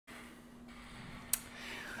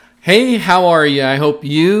Hey, how are you? I hope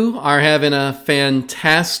you are having a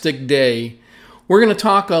fantastic day. We're going to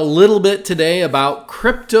talk a little bit today about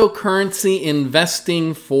cryptocurrency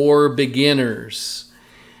investing for beginners.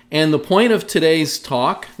 And the point of today's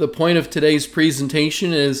talk, the point of today's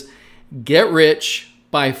presentation is get rich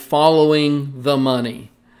by following the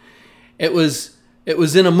money. It was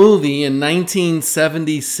in a movie in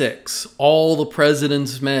 1976, All the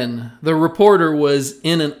President's Men. The reporter was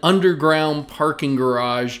in an underground parking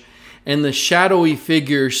garage, and the shadowy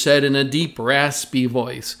figure said in a deep, raspy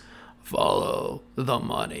voice, "Follow the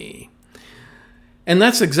money." And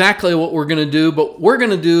that's exactly what we're going to do, but we're going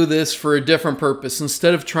to do this for a different purpose.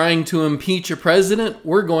 Instead of trying to impeach a president,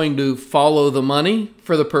 we're going to follow the money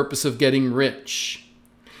for the purpose of getting rich.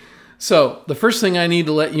 So, the first thing I need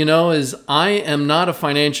to let you know is I am not a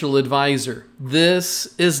financial advisor.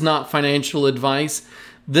 This is not financial advice.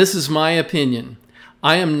 This is my opinion.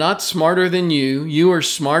 I am not smarter than you. You are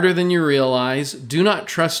smarter than you realize. Do not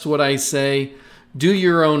trust what I say. Do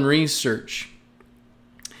your own research.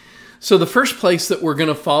 So the first place that we're going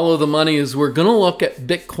to follow the money is we're going to look at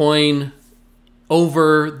Bitcoin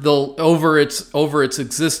over its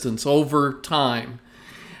existence, over time.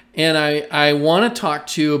 And I want to talk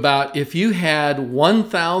to you about if you had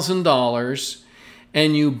 $1,000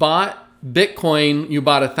 and you bought Bitcoin, you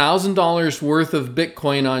bought $1,000 worth of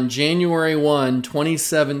Bitcoin on January 1,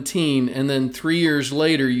 2017, and then 3 years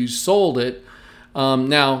later you sold it.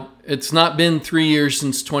 Now, it's not been 3 years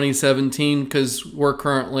since 2017 because we're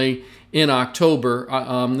currently in October.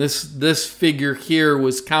 This figure here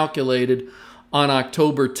was calculated on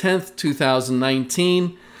October 10th,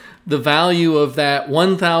 2019. The value of that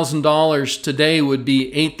 $1,000 today would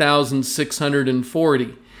be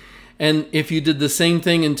 $8,640. And if you did the same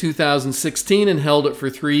thing in 2016 and held it for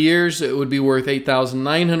 3 years, it would be worth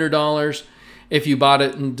 $8,900. If you bought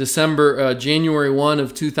it in January 1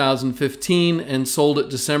 of 2015 and sold it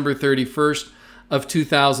December 31st of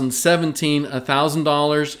 2017,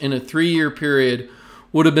 $1,000 in a 3-year period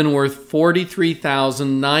would have been worth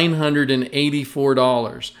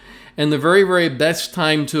 $43,984. And the very, very best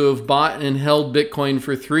time to have bought and held Bitcoin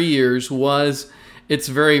for 3 years was its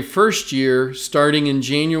very first year, starting in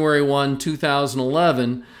January 1,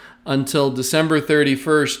 2011 until December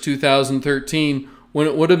 31st, 2013, when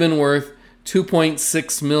it would have been worth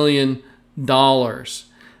 $2.6 million.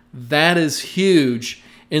 That is huge.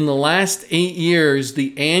 In the last 8 years,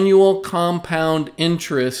 the annual compound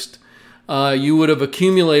interest you would have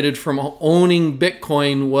accumulated from owning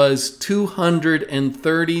Bitcoin was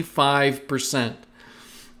 235%.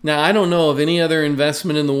 Now, I don't know of any other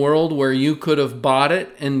investment in the world where you could have bought it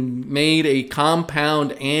and made a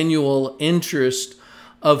compound annual interest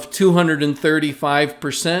of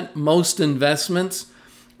 235%. Most investments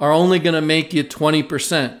are only going to make you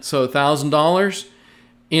 20%. So $1,000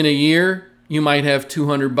 in a year, you might have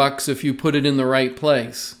 $200 if you put it in the right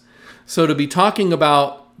place. So to be talking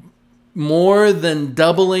about more than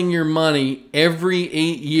doubling your money every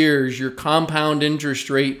 8 years, your compound interest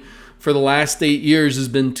rate for the last 8 years has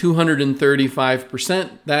been 235%.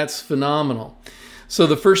 That's phenomenal. So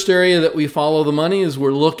the first area that we follow the money is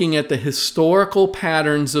we're looking at the historical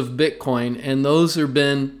patterns of Bitcoin, and those have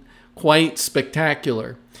been quite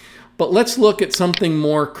spectacular. But let's look at something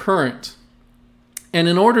more current. And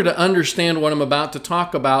in order to understand what I'm about to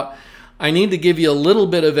talk about, I need to give you a little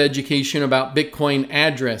bit of education about Bitcoin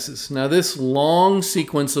addresses. Now, this long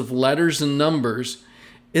sequence of letters and numbers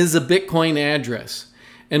is a Bitcoin address.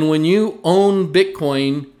 And when you own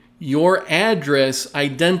Bitcoin, your address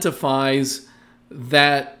identifies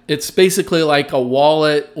that it's basically like a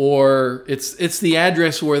wallet, or it's the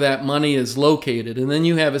address where that money is located. And then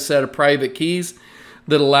you have a set of private keys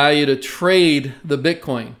that allow you to trade the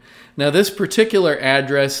Bitcoin. Now, this particular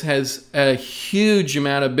address has a huge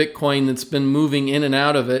amount of Bitcoin that's been moving in and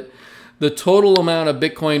out of it. The total amount of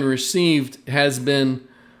Bitcoin received has been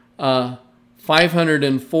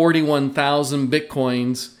 541,000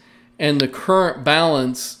 Bitcoins, and the current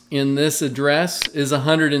balance in this address is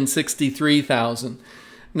 163,000.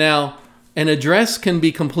 Now, an address can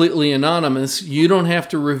be completely anonymous. You don't have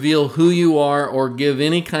to reveal who you are or give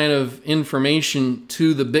any kind of information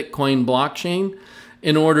to the Bitcoin blockchain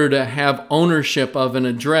in order to have ownership of an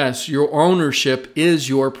address. Your ownership is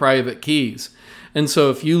your private keys. And so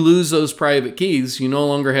if you lose those private keys, you no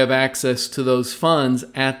longer have access to those funds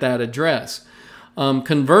at that address.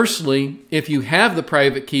 Conversely, if you have the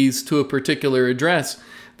private keys to a particular address,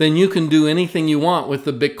 then you can do anything you want with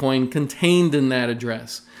the Bitcoin contained in that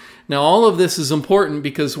address. Now, all of this is important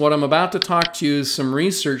because what I'm about to talk to you is some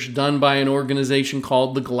research done by an organization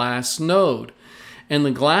called the Glassnode. And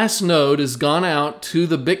the Glassnode has gone out to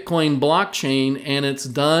the Bitcoin blockchain and it's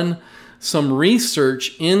done some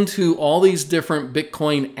research into all these different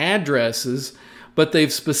Bitcoin addresses, but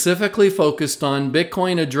they've specifically focused on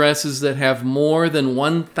Bitcoin addresses that have more than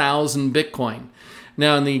 1,000 Bitcoin.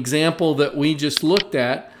 Now, in the example that we just looked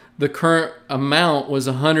at, the current amount was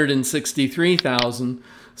 163,000.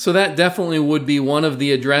 So that definitely would be one of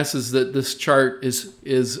the addresses that this chart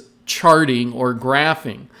is charting or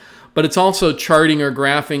graphing. But it's also charting or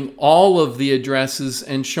graphing all of the addresses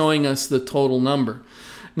and showing us the total number.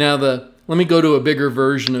 Now, let me go to a bigger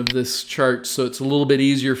version of this chart so it's a little bit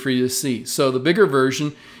easier for you to see. So the bigger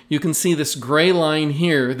version, you can see this gray line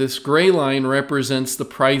here. This gray line represents the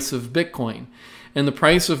price of Bitcoin. And the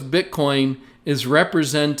price of Bitcoin is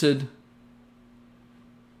represented...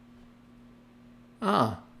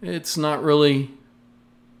 it's not really...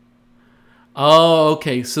 Oh,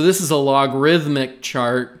 okay. So this is a logarithmic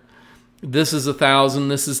chart. This is 1,000,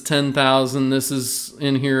 this is 10,000, this is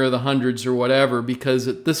in here are the hundreds or whatever, because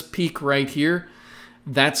at this peak right here,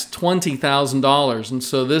 that's $20,000. And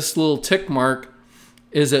so this little tick mark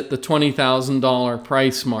is at the $20,000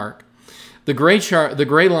 price mark. The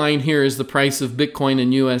gray line here is the price of Bitcoin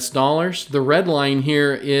in US dollars. The red line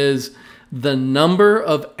here is the number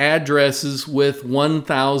of addresses with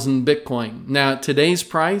 1,000 Bitcoin. Now, at today's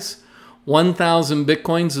price, 1,000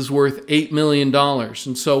 Bitcoins is worth $8 million.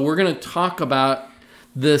 And so we're going to talk about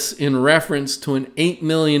this in reference to an $8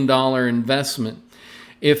 million investment.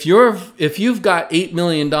 If you've got $8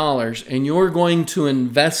 million and you're going to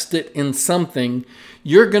invest it in something,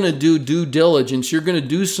 you're going to do due diligence. You're going to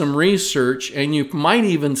do some research, and you might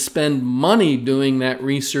even spend money doing that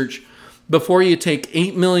research before you take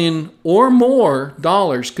 $8 million or more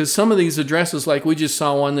dollars, because some of these addresses, like we just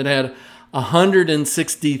saw one that had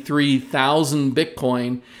 163,000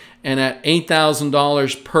 Bitcoin, and at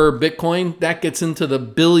 $8,000 per Bitcoin, that gets into the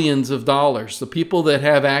billions of dollars. The people that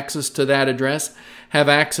have access to that address have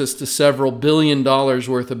access to several $billion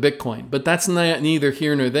worth of Bitcoin. But that's neither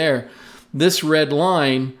here nor there. This red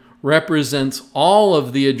line represents all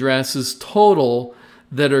of the addresses total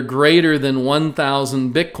that are greater than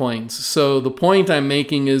 1,000 Bitcoins. So the point I'm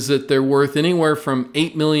making is that they're worth anywhere from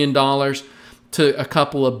 $8 million to a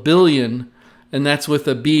couple of billion, and that's with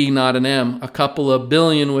a B, not an M, a couple of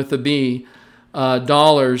billion with a B,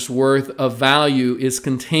 dollars worth of value is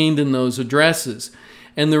contained in those addresses.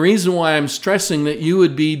 And the reason why I'm stressing that you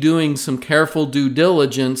would be doing some careful due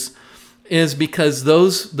diligence is because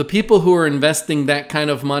the people who are investing that kind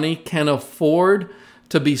of money can afford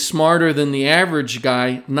to be smarter than the average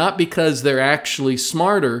guy, not because they're actually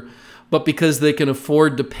smarter, but because they can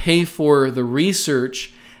afford to pay for the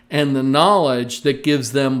research and the knowledge that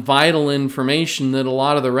gives them vital information that a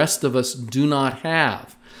lot of the rest of us do not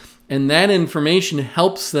have. And that information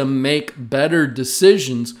helps them make better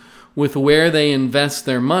decisions with where they invest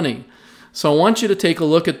their money. So I want you to take a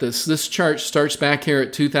look at this. This chart starts back here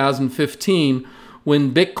at 2015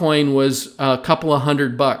 when Bitcoin was a couple of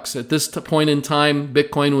 $100. At this point in time,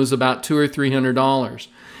 Bitcoin was about $200 or $300.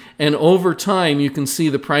 And over time, you can see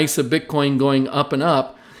the price of Bitcoin going up and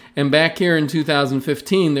up. And back here in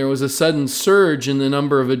 2015, there was a sudden surge in the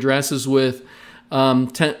number of addresses with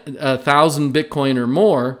 1,000 Bitcoin or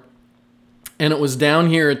more, and it was down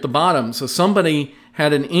here at the bottom. So somebody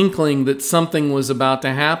had an inkling that something was about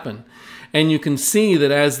to happen. And you can see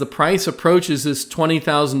that as the price approaches this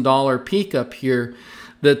 $20,000 peak up here,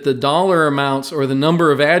 that the dollar amounts or the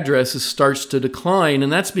number of addresses starts to decline.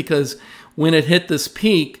 And that's because when it hit this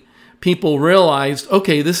peak, people realized,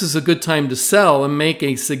 okay, this is a good time to sell and make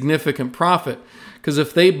a significant profit. Because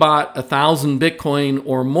if they bought 1,000 Bitcoin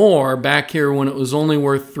or more back here when it was only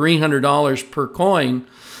worth $300 per coin,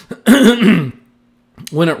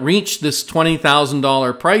 when it reached this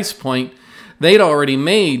 $20,000 price point, they'd already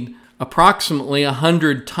made approximately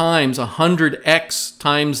 100 times, 100x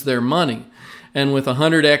times their money. And with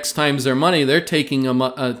 100x times their money, they're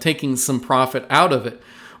taking some profit out of it.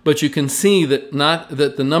 But you can see that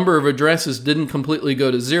the number of addresses didn't completely go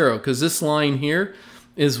to zero, because this line here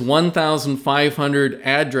is 1,500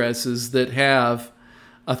 addresses that have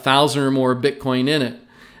 1,000 or more Bitcoin in it.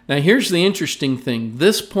 Now here's the interesting thing.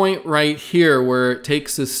 This point right here where it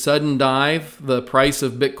takes this sudden dive, the price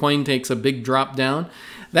of Bitcoin takes a big drop down,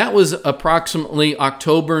 that was approximately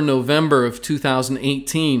October, November of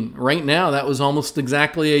 2018. Right now, that was almost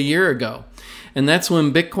exactly a year ago. And that's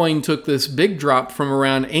when Bitcoin took this big drop from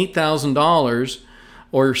around $8,000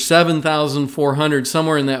 or $7,400,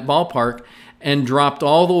 somewhere in that ballpark, and dropped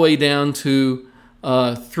all the way down to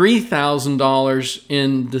 $3,000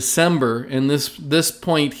 in December. And this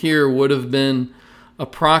point here would have been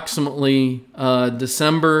approximately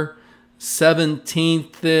December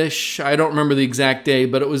 17th-ish. I don't remember the exact day,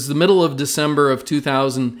 but it was the middle of December of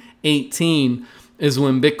 2018 is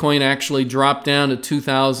when Bitcoin actually dropped down to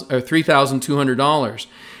 $3,200.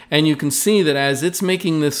 And you can see that as it's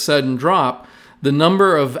making this sudden drop, the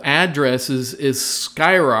number of addresses is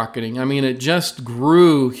skyrocketing. I mean, it just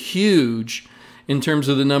grew huge in terms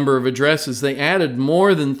of the number of addresses. They added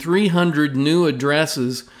more than 300 new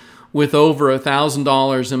addresses with over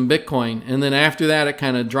 $1,000 in Bitcoin. And then after that, it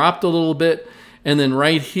kind of dropped a little bit. And then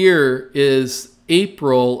right here is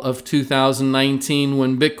April of 2019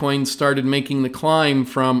 when Bitcoin started making the climb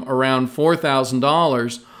from around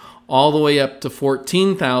 $4,000 all the way up to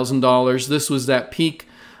 $14,000. This was that peak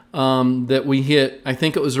that we hit. I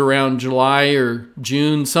think it was around July or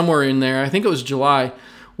June, somewhere in there. I think it was July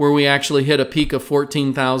where we actually hit a peak of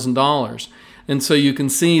 $14,000. And so you can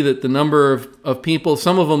see that the number of people,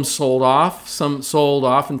 some of them sold off, some sold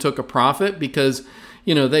off and took a profit because,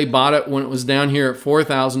 you know, they bought it when it was down here at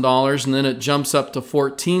 $4,000 and then it jumps up to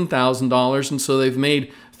 $14,000. And so they've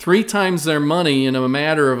made 3 times their money in a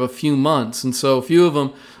matter of a few months. And so a few of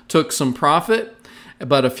them took some profit,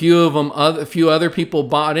 but a few other people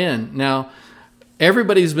bought in. Now,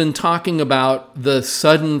 everybody's been talking about the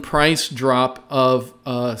sudden price drop of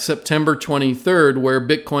September 23rd, where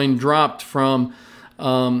Bitcoin dropped from,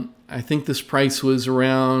 I think this price was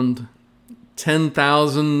around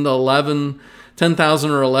 $10,000 or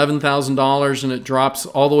 $11,000, and it drops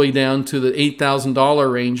all the way down to the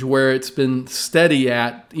 $8,000 range, where it's been steady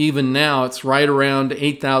at. Even now, it's right around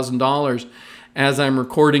 $8,000 as I'm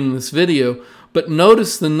recording this video. But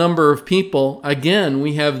notice the number of people. Again,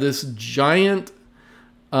 we have this giant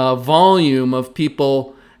volume of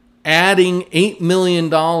people adding $8 million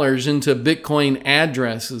into Bitcoin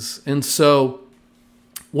addresses. And so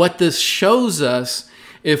what this shows us,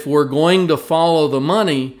 if we're going to follow the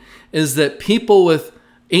money, is that people with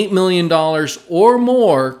 $8 million or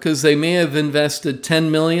more, because they may have invested $10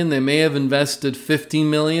 million, they may have invested $50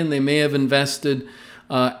 million, they may have invested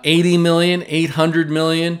 $80 million, $800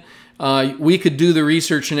 million. We could do the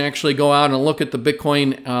research and actually go out and look at the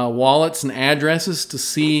Bitcoin wallets and addresses to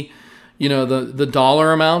see, you know, the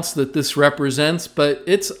dollar amounts that this represents. But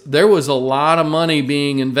there was a lot of money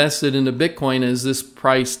being invested into Bitcoin as this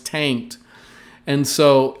price tanked, and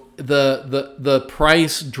so the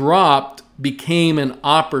price dropped, became an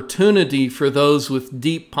opportunity for those with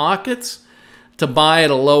deep pockets to buy at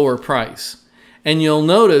a lower price. And you'll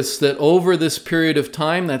notice that over this period of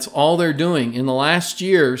time, that's all they're doing. In the last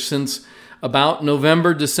year, since about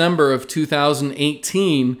November, December of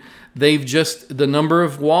 2018, the number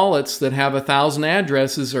of wallets that have 1,000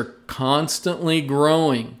 addresses are constantly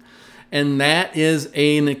growing. And that is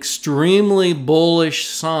an extremely bullish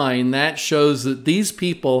sign. That shows that these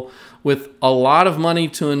people with a lot of money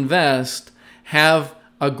to invest have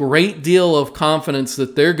a great deal of confidence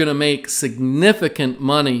that they're going to make significant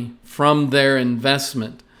money from their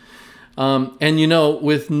investment. And you know,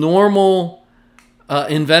 with normal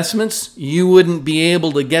investments, you wouldn't be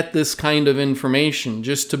able to get this kind of information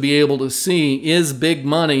just to be able to see, is big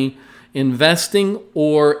money investing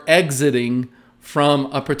or exiting from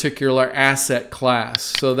a particular asset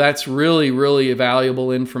class. So that's really, really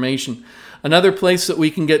valuable information. Another place that we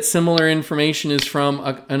can get similar information is from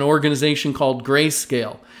an organization called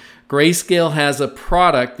Grayscale. Grayscale has a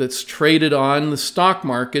product that's traded on the stock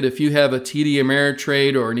market. If you have a TD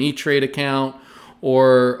Ameritrade or an E-Trade account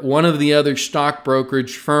or one of the other stock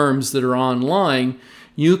brokerage firms that are online,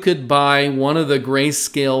 you could buy one of the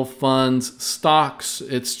Grayscale funds stocks.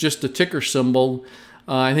 It's just a ticker symbol.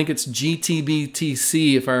 I think it's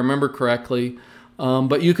GTBTC if I remember correctly.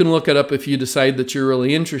 But you can look it up if you decide that you're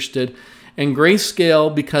really interested. And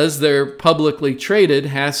Grayscale, because they're publicly traded,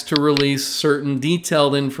 has to release certain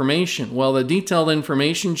detailed information. Well, the detailed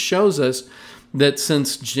information shows us that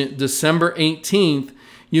since December 18th,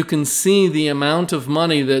 you can see the amount of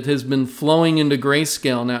money that has been flowing into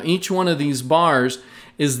Grayscale. Now, each one of these bars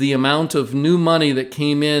is the amount of new money that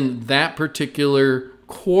came in that particular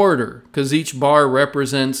quarter, because each bar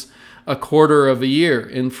represents a quarter of a year.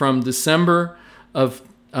 And from December of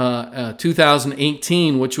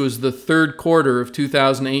 2018, which was the third quarter of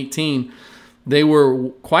 2018, they were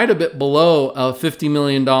quite a bit below $50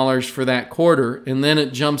 million for that quarter. And then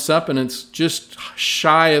it jumps up and it's just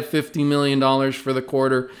shy of $50 million for the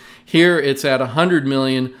quarter. Here it's at $100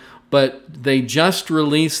 million, but they just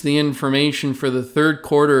released the information for the third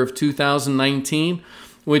quarter of 2019,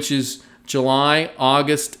 which is July,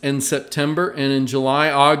 August, and September. And in July,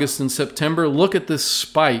 August, and September, look at this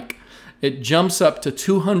spike. It jumps up to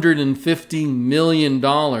 $250 million,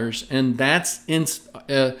 and that's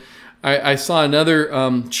I saw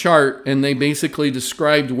another chart, and they basically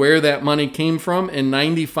described where that money came from, and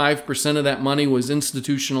 95% of that money was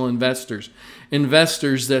institutional investors.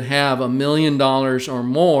 Investors that have $1 million or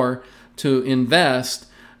more to invest.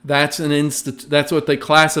 That's what they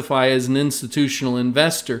classify as an institutional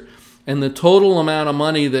investor. And the total amount of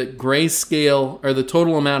money that Grayscale, or the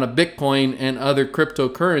total amount of Bitcoin and other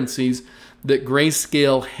cryptocurrencies that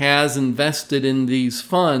Grayscale has invested in these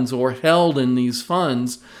funds or held in these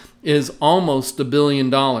funds, is almost $1 billion.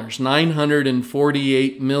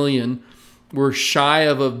 948 million. We're shy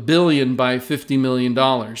of $1 billion by $50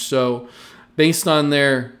 million. So based on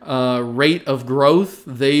their rate of growth,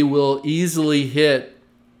 they will easily hit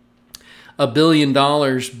 $1 billion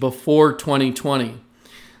before 2020.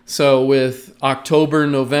 So with October,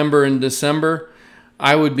 November, and December,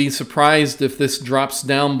 I would be surprised if this drops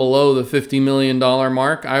down below the $50 million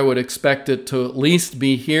mark. I would expect it to at least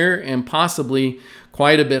be here and possibly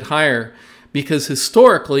quite a bit higher, because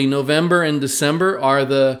historically November and December are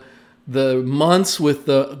the months with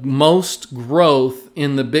the most growth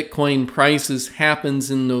in the Bitcoin prices happens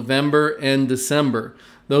in November and December.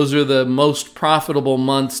 Those are the most profitable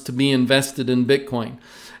months to be invested in Bitcoin.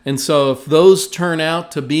 And so if those turn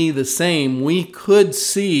out to be the same, we could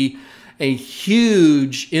see a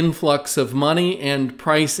huge influx of money and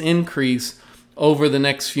price increase over the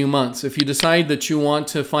next few months. If you decide that you want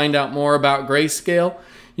to find out more about Grayscale,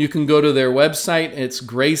 you can go to their website. It's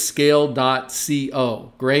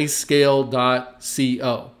grayscale.co.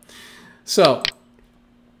 Grayscale.co. So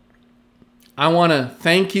I want to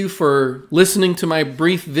thank you for listening to my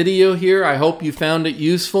brief video here. I hope you found it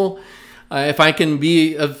useful. If I can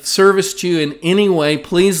be of service to you in any way,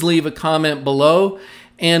 please leave a comment below.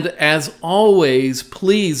 And as always,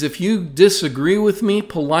 please, if you disagree with me,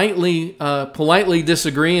 politely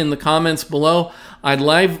disagree in the comments below. I'd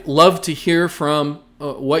love to hear from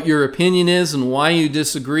what your opinion is and why you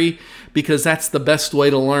disagree, because that's the best way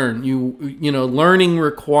to learn. You know, learning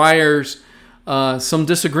requires some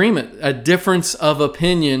disagreement. A difference of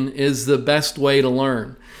opinion is the best way to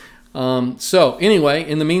learn. So anyway,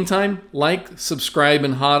 in the meantime, like, subscribe,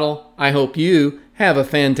 and hodl. I hope you have a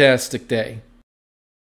fantastic day.